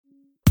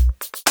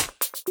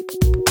Welcome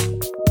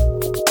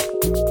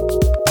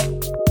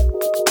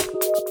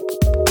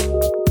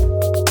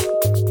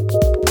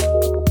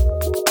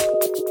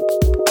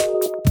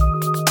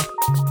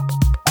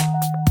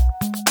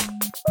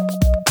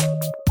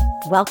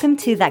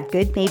to That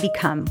Good May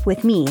Become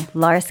with me,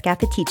 Laura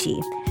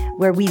Scappaticci,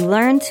 where we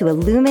learn to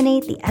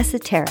illuminate the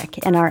esoteric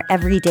in our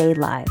everyday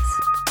lives.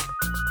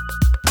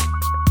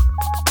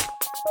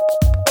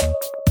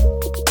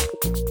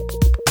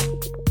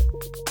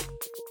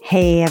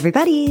 Hey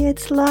everybody,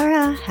 it's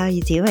Laura. How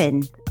you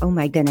doing? Oh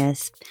my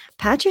goodness.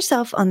 Pat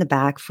yourself on the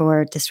back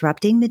for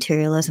disrupting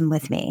materialism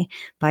with me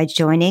by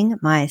joining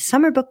my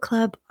summer book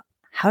club,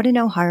 How to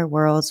Know Higher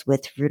Worlds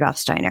with Rudolf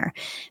Steiner.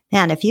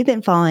 Man, if you've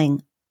been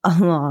following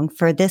along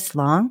for this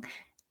long,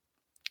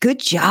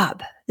 good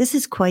job. This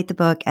is quite the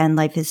book and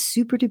life is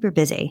super duper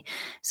busy.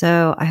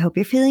 So I hope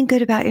you're feeling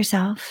good about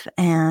yourself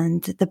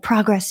and the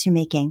progress you're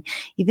making,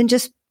 even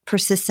just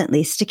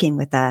persistently sticking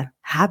with a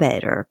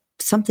habit or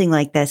something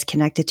like this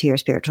connected to your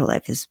spiritual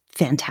life is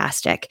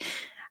fantastic.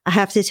 I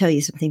have to tell you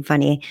something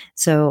funny.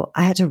 So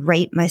I had to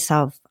write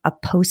myself a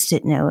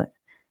Post-it note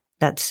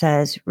that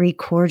says,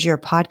 record your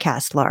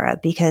podcast, Laura,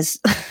 because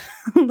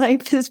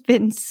life has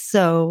been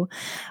so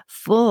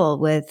full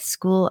with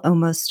school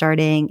almost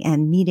starting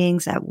and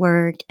meetings at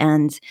work.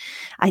 And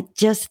I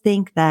just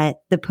think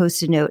that the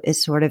Post-it note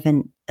is sort of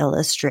an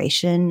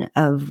illustration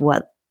of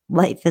what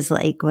life is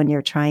like when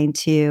you're trying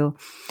to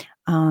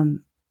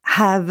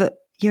have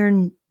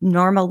your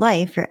normal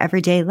life, your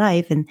everyday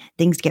life, and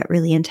things get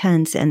really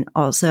intense and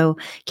also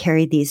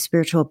carry these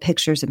spiritual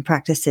pictures and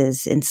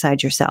practices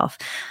inside yourself.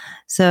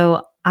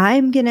 So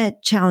I'm going to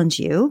challenge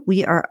you.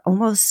 We are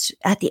almost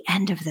at the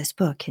end of this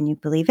book. Can you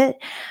believe it?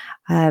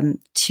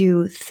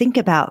 To think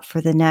about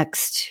for the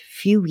next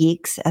few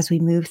weeks as we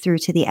move through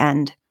to the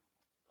end,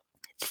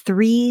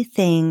 3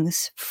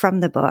 things from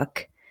the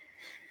book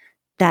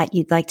that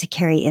you'd like to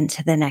carry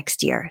into the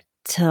next year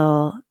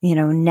till,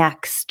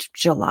 next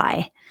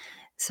July.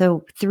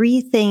 So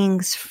 3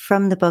 things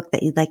from the book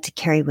that you'd like to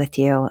carry with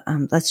you.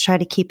 Let's try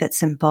to keep it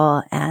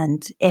simple.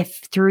 And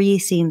if 3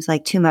 seems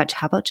like too much,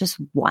 how about just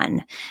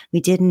 1? We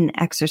did an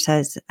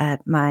exercise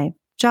at my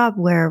job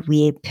where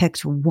we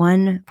picked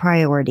 1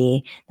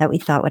 priority that we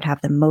thought would have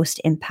the most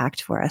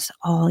impact for us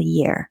all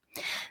year.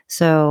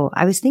 So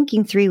I was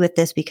thinking 3 with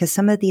this because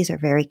some of these are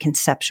very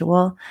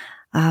conceptual,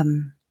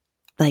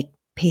 like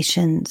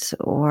patience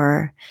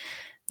or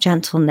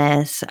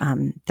gentleness.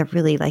 They're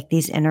really like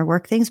these inner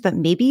work things, but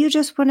maybe you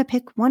just want to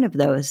pick one of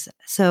those.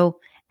 So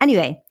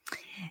anyway,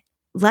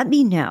 let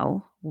me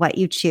know what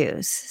you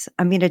choose.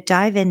 I'm going to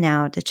dive in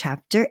now to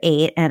chapter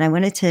 8. And I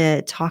wanted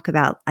to talk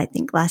about, I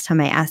think last time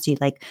I asked you,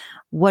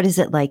 what is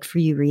it like for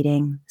you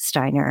reading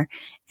Steiner?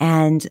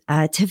 And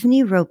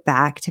Tiffany wrote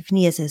back.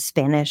 Tiffany is a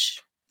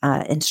Spanish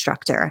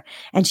instructor.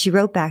 And she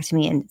wrote back to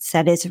me and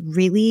said, it's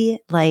really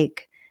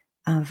like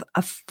of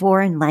a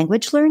foreign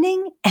language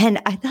learning.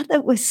 And I thought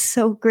that was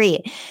so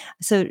great.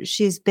 So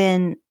she's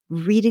been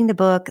reading the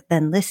book,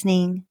 then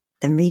listening,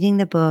 then reading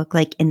the book,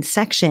 like in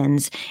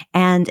sections,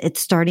 and it's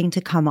starting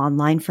to come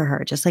online for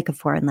her, just like a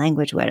foreign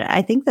language would.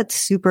 I think that's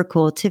super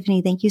cool.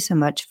 Tiffany, thank you so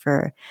much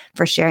for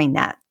sharing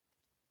that.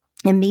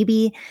 And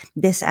maybe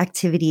this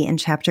activity in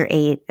chapter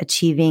 8,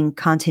 achieving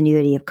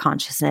continuity of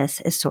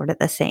consciousness, is sort of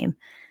the same.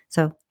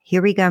 So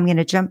here we go. I'm going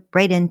to jump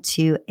right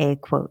into a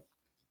quote.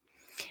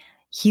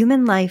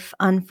 Human life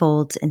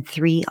unfolds in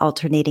 3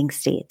 alternating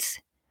states: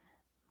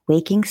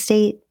 waking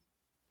state,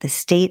 the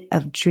state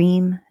of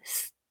dream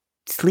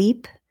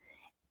sleep,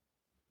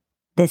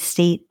 the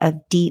state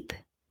of deep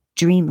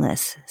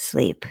dreamless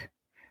sleep.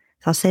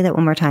 So I'll say that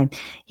one more time.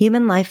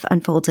 Human life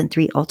unfolds in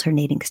 3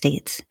 alternating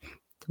states: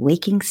 the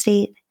waking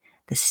state,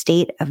 the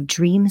state of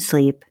dream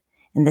sleep,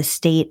 and the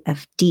state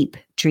of deep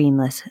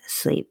dreamless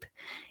sleep.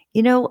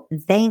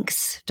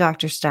 Thanks,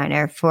 Dr.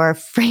 Steiner, for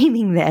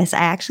framing this. I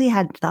actually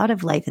hadn't thought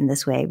of life in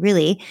this way,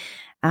 really.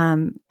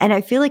 And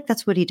I feel like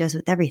that's what he does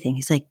with everything.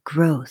 He's like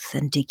growth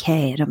and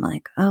decay. And I'm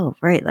like, oh,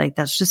 right. Like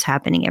that's just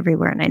happening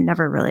everywhere. And I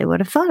never really would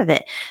have thought of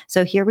it.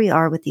 So here we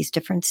are with these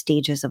different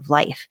stages of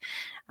life,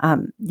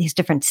 these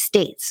different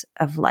states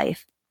of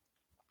life.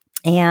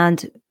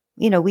 And,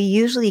 we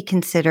usually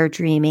consider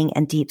dreaming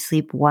and deep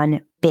sleep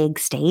one big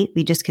state.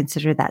 We just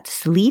consider that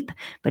sleep,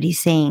 but he's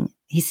saying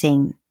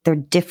they're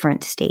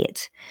different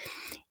states.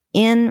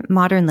 In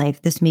modern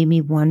life, this made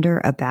me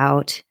wonder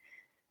about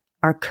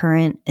our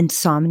current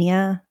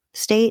insomnia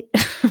state,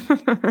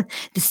 the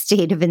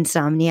state of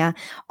insomnia,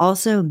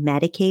 also the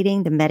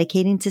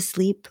medicating to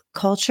sleep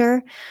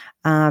culture,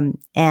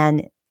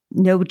 and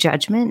no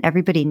judgment.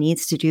 Everybody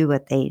needs to do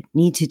what they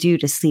need to do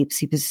to sleep.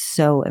 Sleep is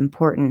so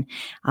important.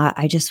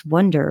 I just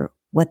wonder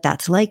what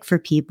that's like for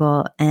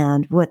people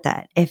and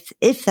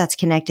if that's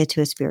connected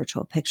to a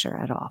spiritual picture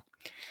at all.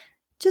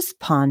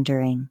 Just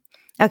pondering.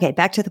 Okay,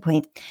 back to the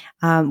point.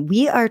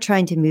 We are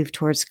trying to move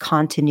towards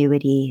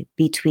continuity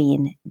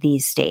between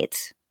these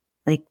states.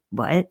 Like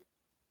what?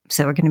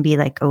 So we're going to be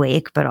like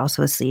awake, but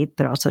also asleep,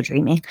 but also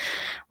dreaming.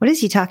 What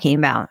is he talking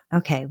about?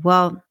 Okay,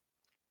 well,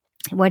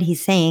 what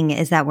he's saying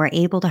is that we're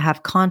able to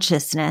have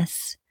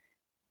consciousness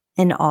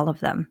in all of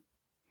them.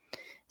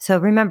 So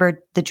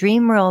remember, the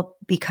dream world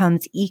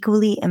becomes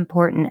equally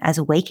important as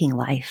waking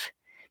life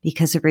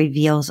because it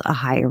reveals a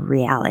higher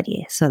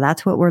reality. So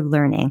that's what we're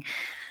learning.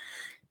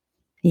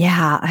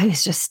 Yeah, I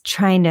was just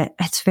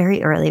it's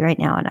very early right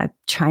now, and I'm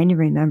trying to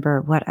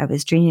remember what I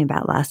was dreaming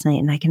about last night,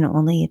 and I can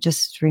only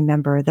just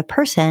remember the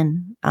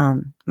person,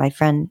 my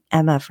friend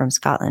Emma from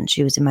Scotland.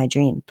 She was in my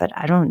dream, but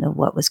I don't know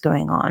what was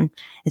going on.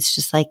 It's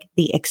just like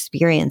the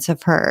experience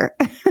of her.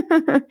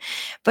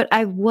 But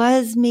I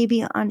was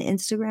maybe on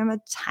Instagram a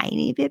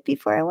tiny bit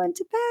before I went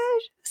to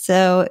bed.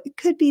 So it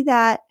could be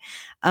that.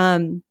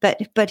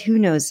 But who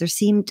knows? There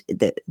seemed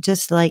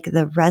just like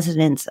the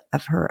resonance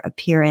of her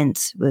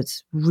appearance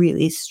was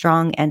really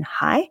strong and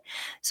high.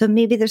 So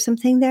maybe there's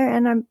something there,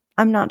 and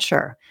I'm not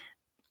sure.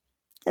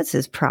 This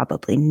is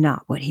probably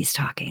not what he's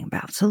talking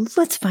about. So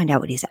let's find out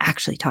what he's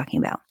actually talking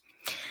about.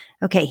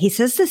 Okay, he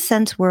says the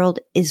sense world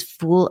is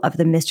full of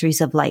the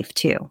mysteries of life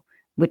too,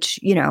 which,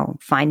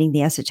 finding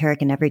the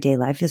esoteric in everyday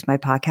life is my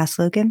podcast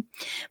slogan.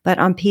 But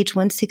on page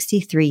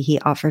 163, he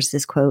offers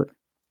this quote: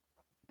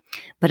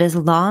 "But as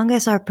long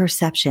as our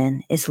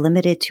perception is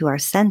limited to our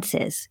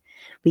senses,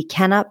 we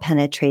cannot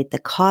penetrate the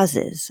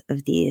causes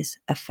of these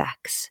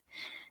effects.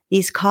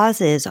 These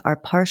causes are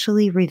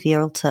partially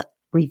revealed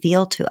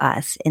to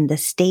us in the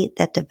state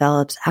that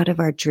develops out of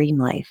our dream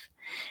life,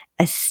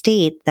 a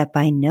state that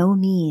by no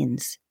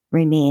means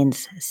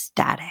remains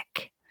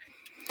static."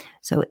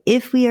 So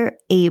if we are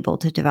able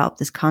to develop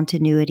this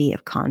continuity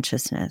of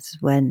consciousness,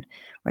 when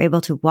we're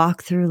able to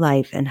walk through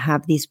life and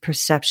have these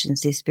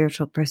perceptions, these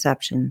spiritual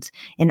perceptions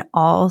in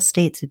all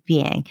states of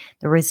being,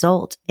 the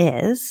result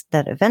is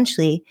that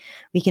eventually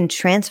we can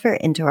transfer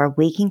into our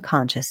waking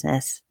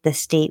consciousness the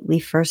state we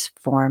first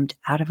formed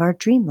out of our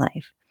dream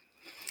life.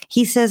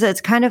 He says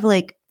it's kind of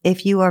like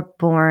if you are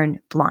born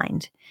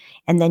blind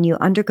and then you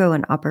undergo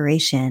an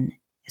operation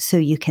so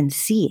you can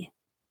see.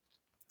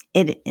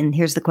 And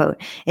here's the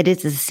quote: "It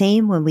is the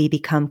same when we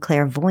become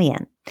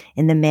clairvoyant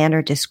in the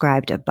manner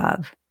described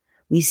above.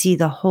 We see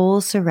the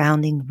whole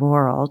surrounding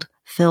world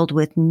filled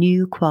with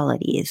new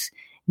qualities,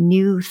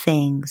 new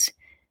things,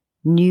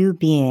 new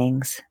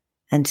beings,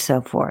 and so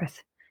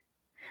forth."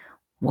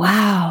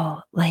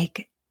 Wow.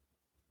 Like,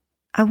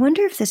 I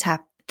wonder if this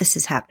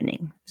is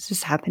happening. Is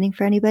this happening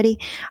for anybody?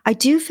 I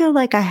do feel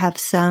like I have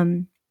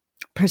some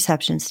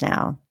perceptions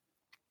now.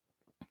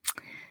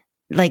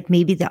 Like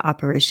maybe the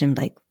operation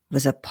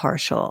was a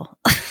partial.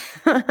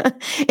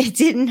 It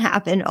didn't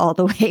happen all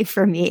the way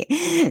for me.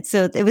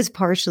 So it was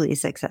partially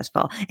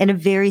successful and a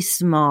very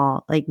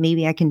small, like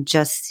maybe I can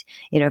just,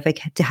 if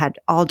I had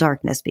all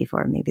darkness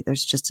before, maybe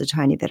there's just a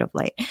tiny bit of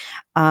light.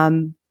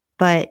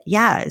 But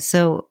yeah,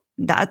 so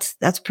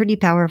that's pretty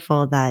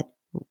powerful that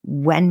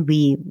when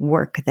we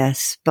work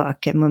this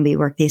book and when we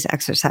work these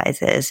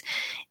exercises,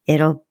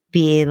 it'll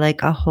be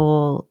like a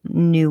whole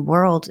new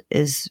world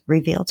is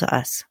revealed to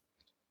us.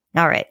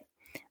 All right.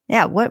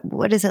 Yeah.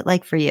 What is it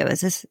like for you?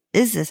 Is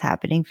this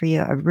happening for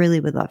you? I really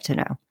would love to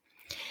know.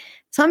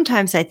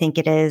 Sometimes I think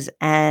it is.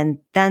 And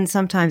then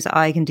sometimes all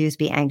I can do is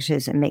be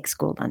anxious and make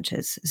school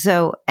lunches.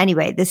 So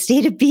anyway, the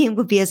state of being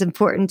will be as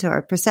important to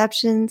our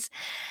perceptions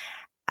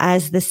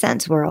as the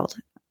sense world.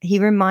 He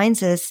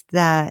reminds us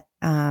that,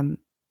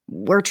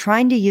 we're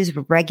trying to use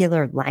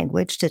regular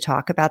language to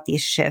talk about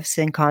these shifts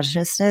in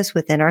consciousness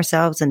within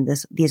ourselves and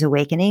these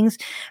awakenings,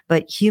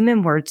 but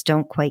human words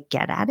don't quite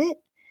get at it.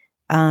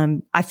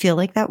 I feel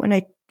like that when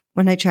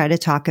I try to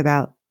talk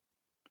about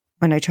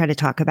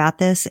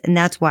this, and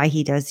that's why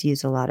he does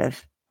use a lot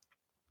of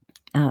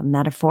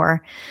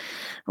metaphor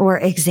or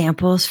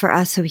examples for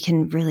us, so we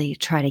can really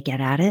try to get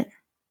at it.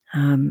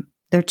 There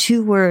are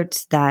two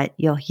words that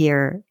you'll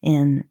hear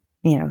in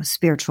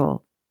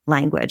spiritual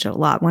language a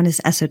lot. One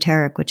is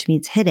esoteric, which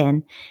means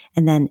hidden,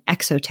 and then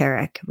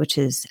exoteric, which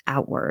is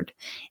outward.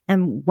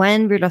 And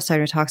when Rudolf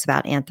Steiner talks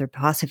about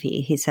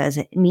anthroposophy, he says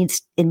it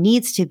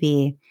needs to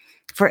be,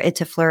 for it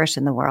to flourish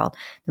in the world,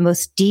 the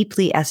most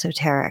deeply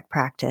esoteric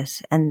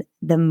practice and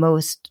the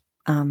most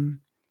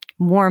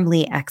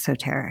warmly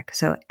exoteric.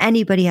 So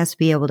anybody has to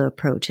be able to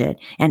approach it.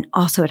 And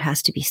also it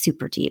has to be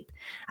super deep.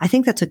 I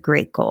think that's a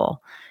great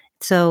goal.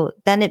 So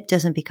then it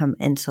doesn't become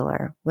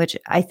insular, which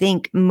I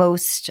think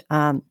most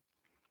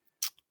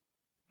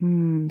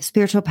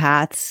spiritual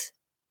paths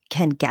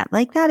can get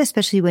like that,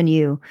 especially when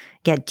you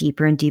get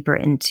deeper and deeper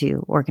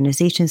into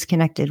organizations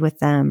connected with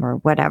them or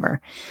whatever.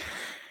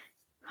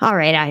 All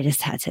right. I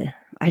just had to,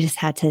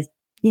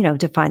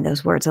 define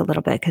those words a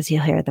little bit because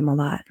you'll hear them a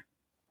lot.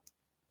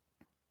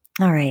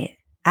 All right.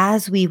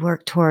 As we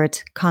work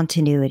towards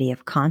continuity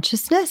of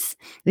consciousness,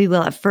 we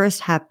will at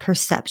first have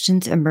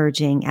perceptions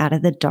emerging out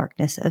of the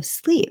darkness of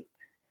sleep.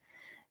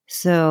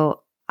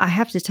 So I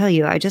have to tell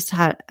you, I just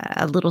had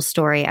a little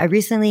story. I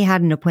recently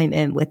had an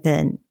appointment with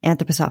an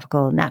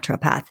anthroposophical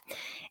naturopath,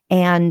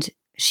 and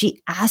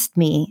she asked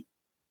me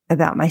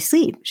about my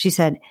sleep. She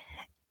said,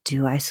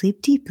 "Do I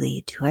sleep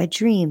deeply? Do I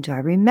dream? Do I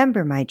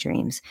remember my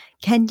dreams?"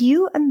 Can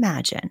you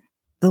imagine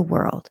the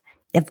world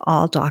if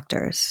all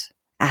doctors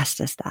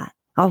asked us that?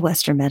 all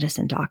Western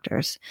medicine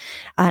doctors.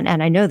 And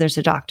I know there's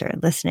a doctor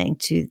listening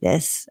to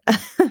this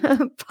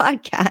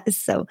podcast.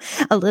 So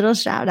a little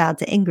shout out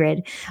to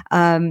Ingrid.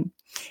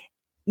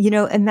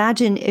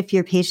 Imagine if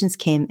your patients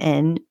came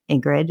in,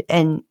 Ingrid,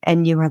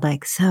 and you were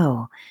like,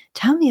 so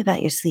tell me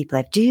about your sleep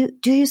life. Do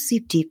you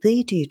sleep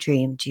deeply? Do you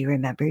dream? Do you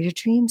remember your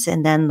dreams?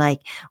 And then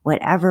like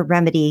whatever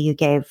remedy you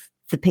gave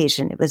the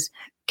patient, it was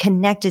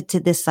connected to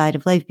this side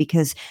of life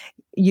because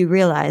you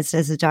realized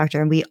as a doctor,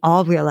 and we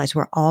all realize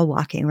we're all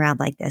walking around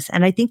like this.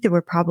 And I think there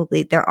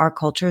are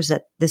cultures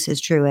that this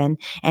is true in,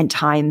 and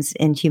times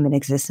in human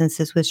existence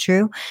this was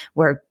true,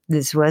 where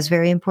this was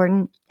very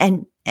important.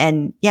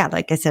 And yeah,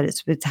 like I said,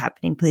 it's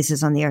happening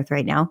places on the earth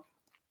right now.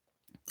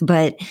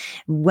 But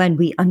when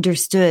we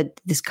understood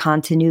this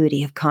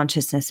continuity of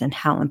consciousness and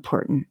how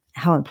important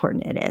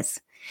it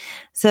is.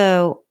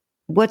 So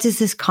what does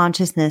this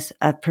consciousness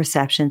of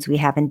perceptions we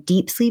have in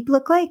deep sleep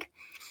look like?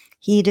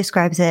 He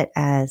describes it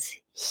as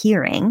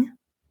hearing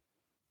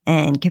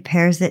and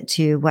compares it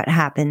to what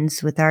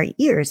happens with our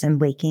ears in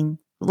waking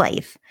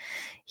life.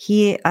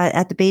 He,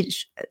 at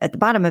the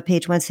bottom of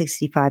page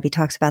 165, he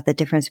talks about the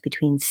difference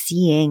between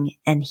seeing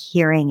and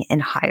hearing in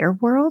higher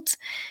worlds.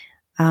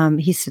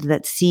 He said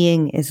that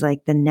seeing is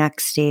like the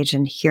next stage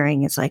and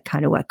hearing is like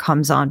kind of what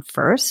comes on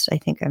first. I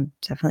think I'm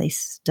definitely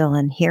still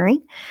in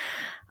hearing.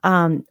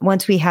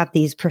 Once we have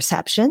these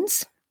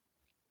perceptions,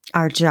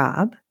 our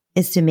job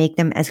is to make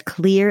them as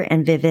clear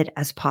and vivid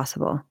as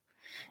possible.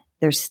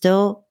 They're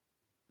still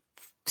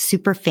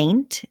super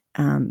faint,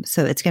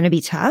 so it's going to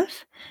be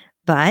tough.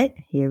 But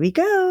here we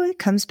go. It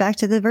comes back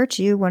to the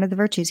virtue, one of the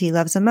virtues he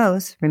loves the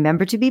most.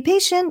 Remember to be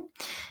patient.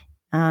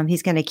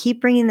 He's going to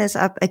keep bringing this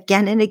up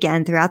again and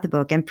again throughout the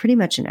book and pretty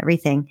much in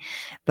everything,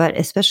 but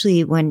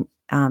especially when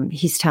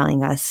he's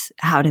telling us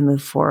how to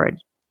move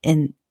forward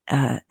in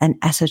an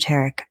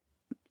esoteric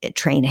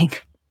training.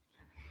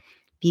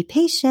 Be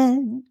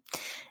patient.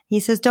 He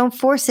says, don't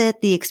force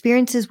it. The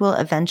experiences will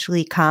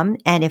eventually come.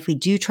 And if we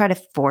do try to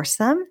force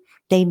them,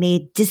 they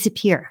may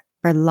disappear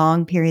for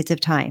long periods of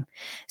time.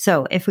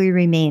 So if we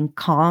remain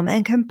calm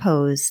and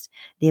composed,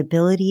 the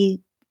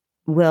ability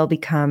will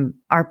become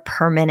our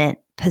permanent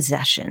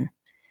possession.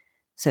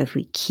 So if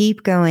we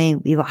keep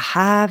going, we will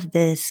have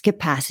this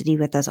capacity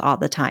with us all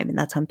the time. And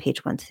that's on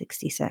page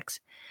 166.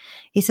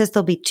 He says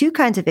there'll be two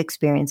kinds of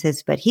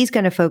experiences, but he's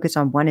going to focus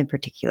on one in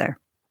particular.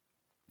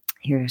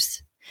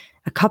 Here's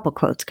a couple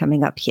quotes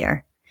coming up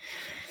here.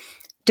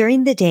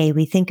 During the day,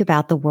 we think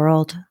about the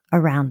world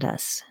around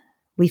us.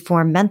 We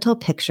form mental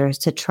pictures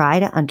to try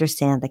to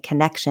understand the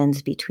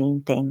connections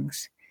between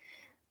things.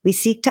 We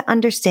seek to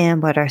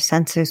understand what our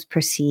senses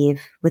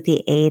perceive with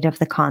the aid of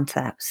the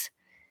concepts.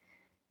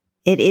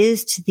 It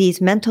is to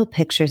these mental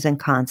pictures and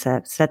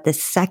concepts that the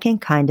second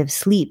kind of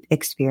sleep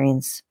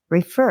experience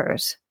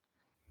refers.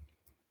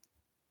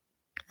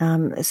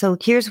 So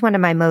here's one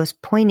of my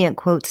most poignant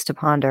quotes to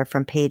ponder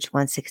from page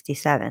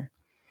 167.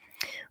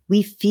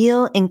 We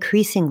feel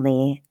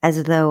increasingly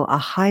as though a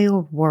higher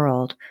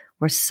world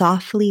were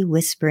softly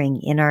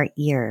whispering in our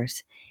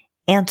ears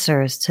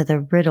answers to the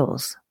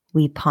riddles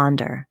we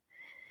ponder.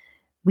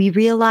 We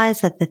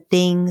realize that the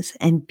things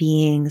and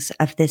beings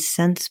of this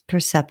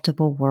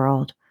sense-perceptible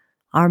world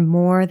are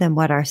more than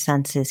what our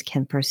senses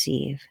can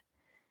perceive.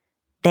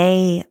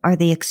 They are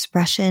the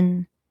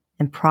expression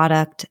and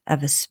product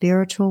of a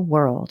spiritual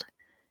world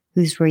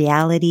whose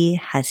reality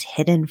has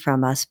hidden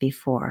from us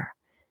before,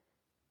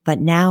 but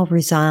now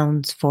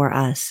resounds for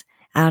us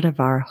out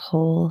of our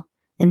whole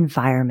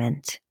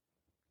environment.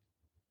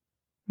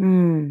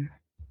 I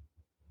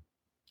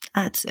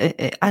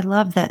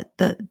love that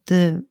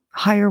the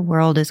higher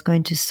world is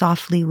going to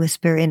softly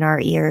whisper in our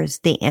ears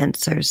the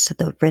answers to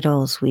the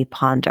riddles we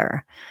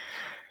ponder.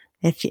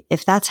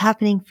 If that's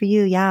happening for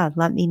you, yeah,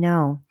 let me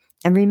know.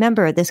 And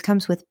remember, this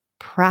comes with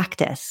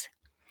practice.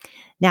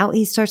 Now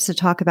he starts to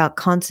talk about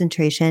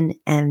concentration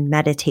and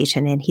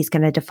meditation, and he's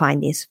going to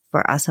define these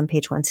for us on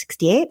page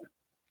 168.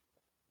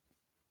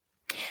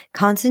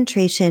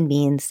 Concentration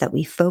means that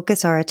we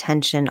focus our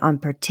attention on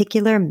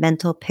particular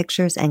mental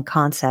pictures and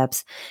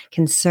concepts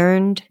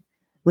concerned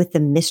with the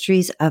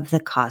mysteries of the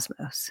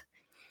cosmos.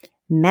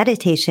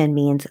 Meditation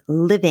means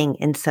living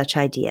in such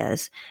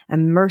ideas,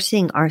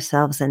 immersing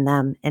ourselves in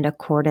them in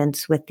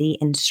accordance with the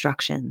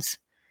instructions.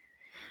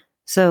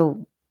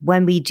 So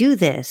when we do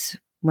this,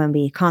 when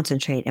we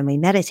concentrate and we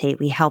meditate,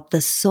 we help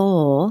the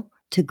soul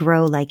to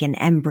grow like an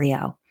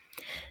embryo.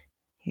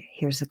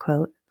 Here's a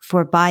quote.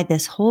 For by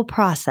this whole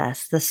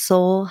process, the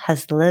soul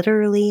has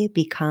literally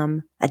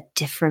become a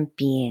different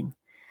being.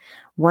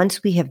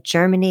 Once we have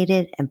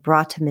germinated and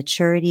brought to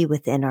maturity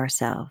within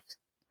ourselves.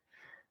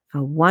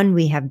 One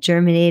we have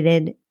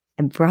germinated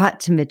and brought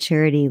to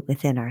maturity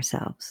within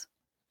ourselves.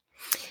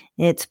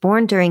 It's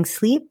born during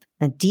sleep,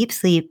 a deep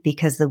sleep,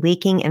 because the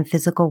waking and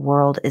physical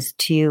world is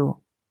too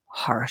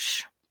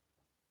harsh.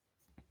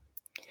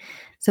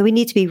 So we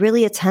need to be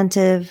really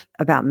attentive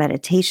about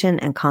meditation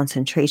and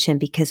concentration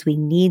because we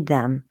need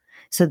them.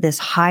 So this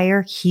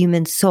higher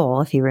human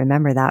soul, if you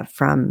remember that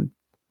from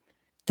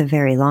the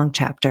very long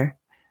chapter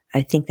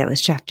I think that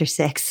was chapter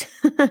 6.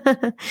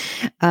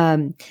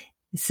 um,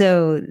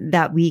 so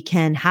that we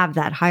can have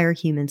that higher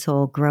human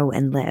soul grow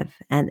and live.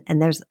 And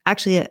there's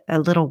actually a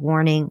little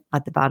warning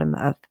at the bottom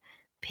of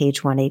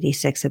page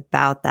 186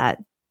 about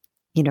that,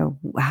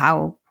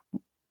 how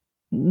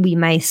we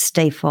might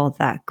stifle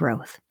that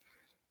growth.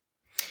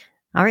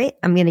 All right,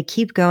 I'm going to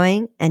keep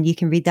going, and you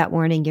can read that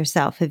warning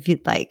yourself if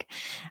you'd like.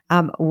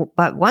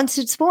 But once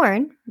it's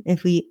born,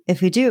 if we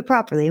do it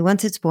properly,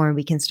 once it's born,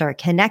 we can start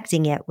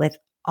connecting it with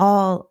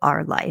all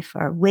our life,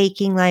 our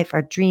waking life,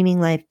 our dreaming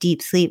life,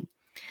 deep sleep.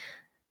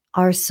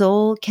 Our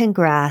soul can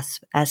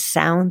grasp as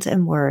sounds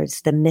and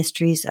words the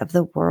mysteries of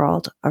the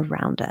world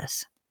around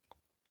us.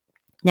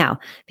 Now,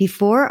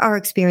 before our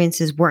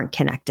experiences weren't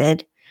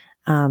connected,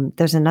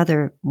 there's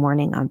another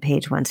warning on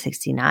page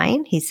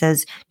 169. He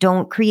says,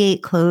 don't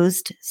create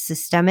closed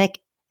systemic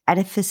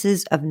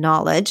edifices of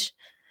knowledge.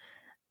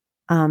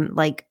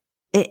 So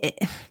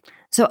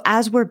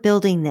as we're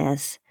building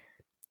this,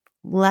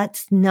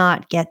 let's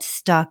not get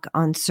stuck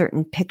on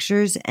certain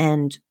pictures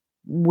and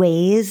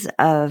ways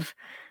of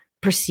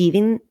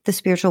perceiving the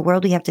spiritual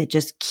world. We have to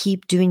just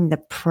keep doing the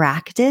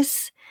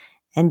practice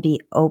and be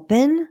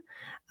open.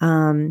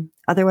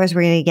 Otherwise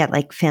we're going to get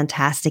like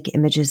fantastic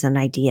images and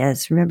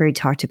ideas. Remember he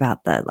talked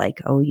about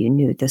you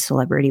knew the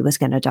celebrity was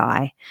going to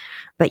die,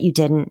 but you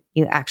didn't.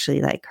 You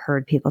actually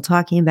heard people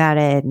talking about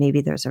it.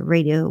 Maybe there's a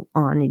radio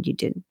on and you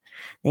didn't.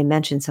 They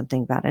mentioned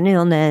something about an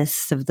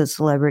illness of the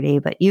celebrity,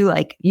 but you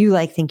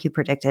think you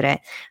predicted it.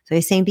 So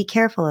he's saying, be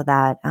careful of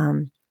that.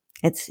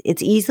 It's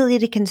easily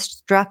to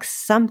construct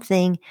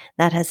something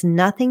that has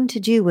nothing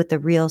to do with the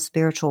real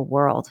spiritual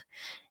world.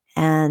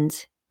 And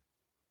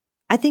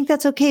I think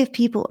that's okay if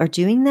people are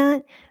doing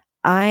that.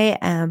 I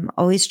am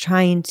always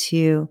trying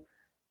to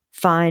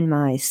find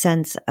my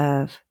sense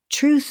of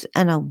truth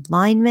and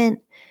alignment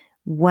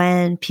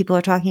when people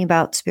are talking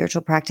about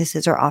spiritual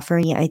practices or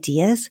offering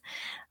ideas.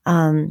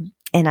 And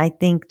I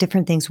think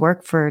different things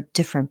work for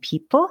different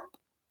people.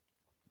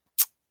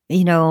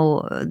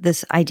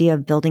 This idea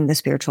of building the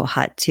spiritual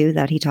hut too,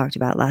 that he talked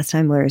about last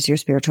time. Where is your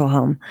spiritual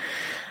home?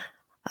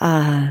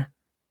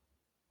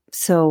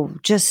 So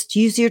just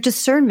use your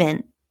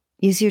discernment.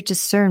 Use your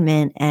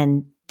discernment,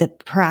 and the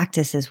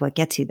practice is what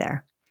gets you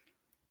there.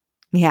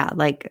 Yeah,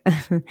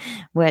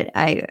 what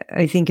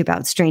I think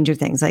about Stranger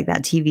Things, like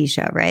that TV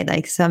show, right?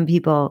 Like some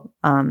people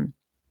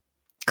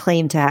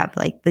claim to have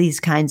these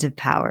kinds of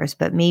powers,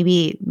 but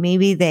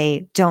maybe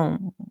they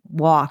don't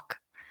walk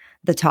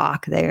the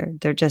talk.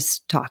 They're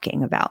just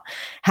talking about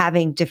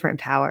having different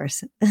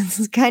powers.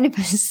 It's kind of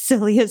a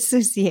silly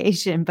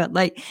association, but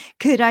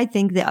could I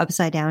think the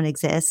upside down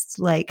exists?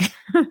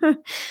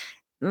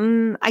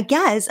 I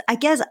guess.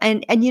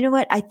 And you know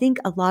what? I think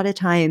a lot of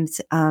times,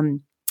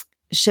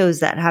 shows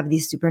that have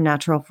these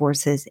supernatural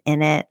forces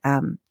in it. Do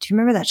you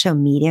remember that show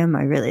Medium?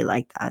 I really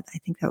liked that. I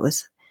think that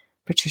was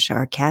Patricia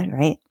Arquette,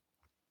 right?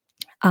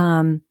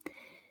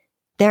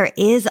 There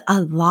is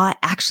a lot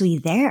actually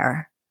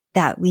there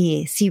that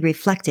we see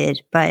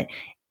reflected, but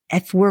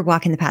if we're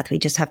walking the path, we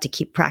just have to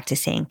keep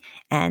practicing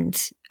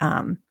and,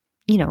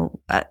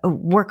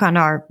 work on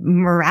our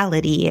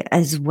morality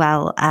as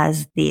well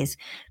as these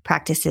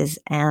practices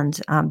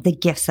and the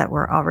gifts that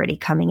we're already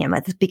coming in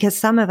with, because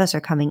some of us are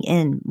coming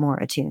in more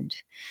attuned.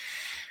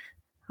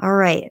 All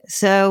right.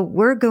 So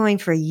we're going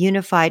for a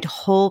unified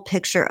whole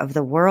picture of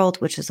the world,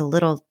 which is a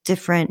little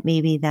different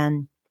maybe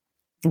than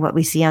what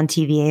we see on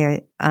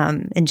TV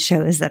and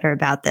shows that are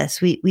about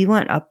this. We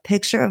want a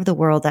picture of the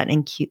world that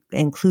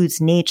includes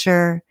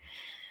nature,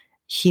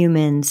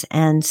 humans,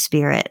 and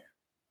spirit.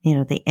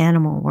 The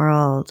animal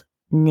world,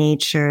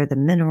 nature, the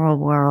mineral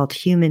world,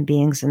 human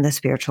beings, and the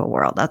spiritual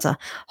world. That's a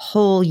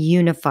whole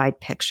unified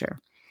picture.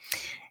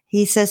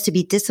 He says to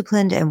be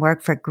disciplined and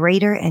work for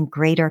greater and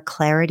greater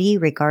clarity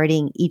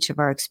regarding each of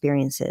our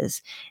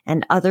experiences,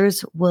 and other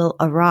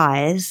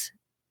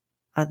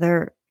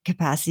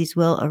capacities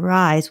will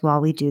arise while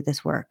we do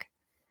this work.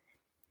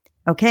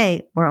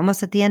 Okay, we're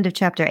almost at the end of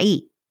chapter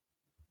 8.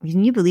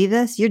 Can you believe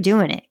this? You're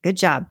doing it. Good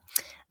job.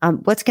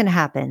 What's going to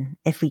happen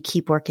if we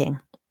keep working?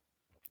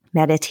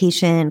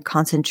 Meditation,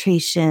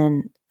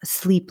 concentration,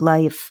 sleep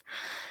life,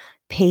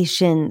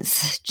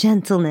 patience,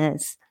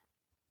 gentleness.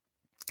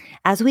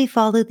 As we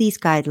follow these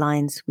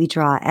guidelines, we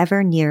draw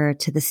ever nearer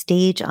to the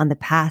stage on the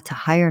path to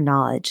higher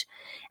knowledge,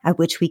 at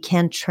which we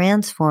can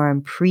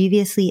transform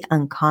previously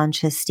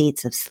unconscious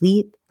states of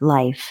sleep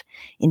life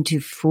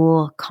into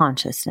full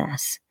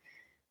consciousness.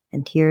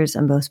 And here's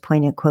a most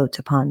poignant quote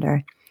to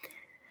ponder.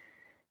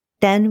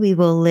 Then we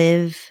will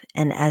live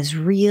in as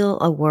real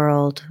a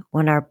world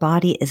when our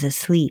body is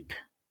asleep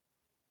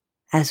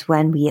as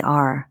when we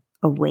are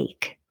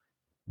awake.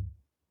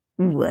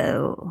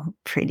 Whoa,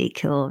 pretty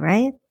cool,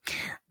 right?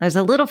 There's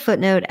a little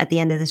footnote at the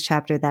end of this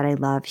chapter that I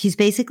love. He's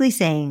basically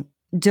saying,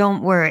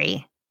 don't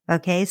worry.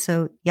 Okay,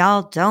 so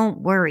y'all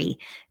don't worry.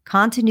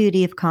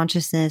 Continuity of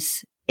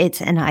consciousness,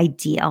 it's an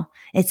ideal.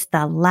 It's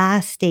the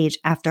last stage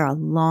after a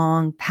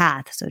long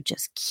path. So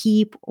just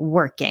keep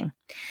working.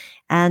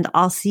 And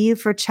I'll see you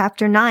for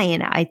chapter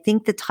 9. I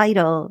think the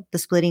title, The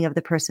Splitting of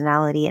the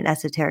Personality and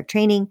Esoteric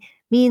Training,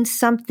 means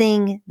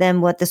something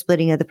than what the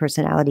splitting of the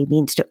personality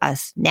means to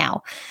us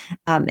now.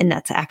 And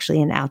that's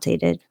actually an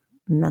outdated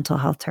mental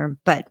health term,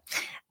 but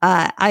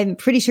I'm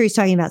pretty sure he's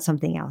talking about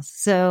something else.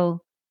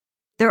 So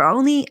there are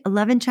only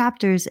 11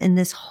 chapters in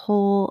this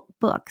whole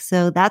book.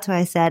 So that's why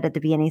I said at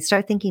the beginning,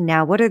 start thinking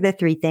now, what are the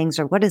 3 things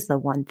or what is the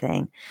one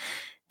thing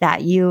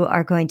that you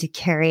are going to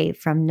carry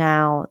from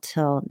now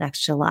till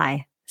next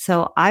July?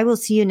 So I will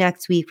see you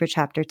next week for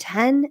chapter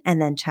 10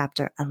 and then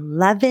chapter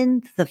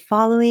 11 the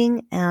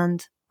following.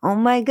 And oh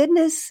my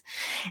goodness,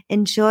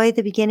 enjoy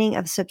the beginning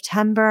of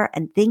September.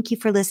 And thank you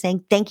for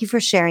listening. Thank you for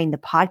sharing the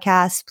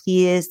podcast.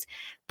 Please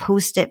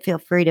post it. Feel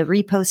free to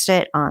repost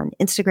it on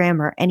Instagram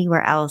or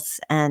anywhere else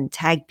and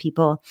tag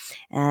people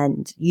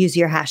and use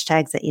your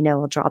hashtags that you know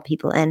will draw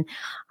people in.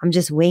 I'm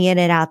just winging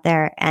it out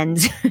there and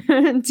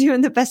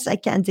doing the best I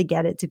can to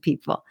get it to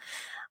people.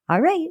 All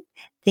right.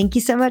 Thank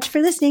you so much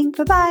for listening.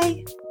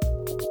 Bye-bye.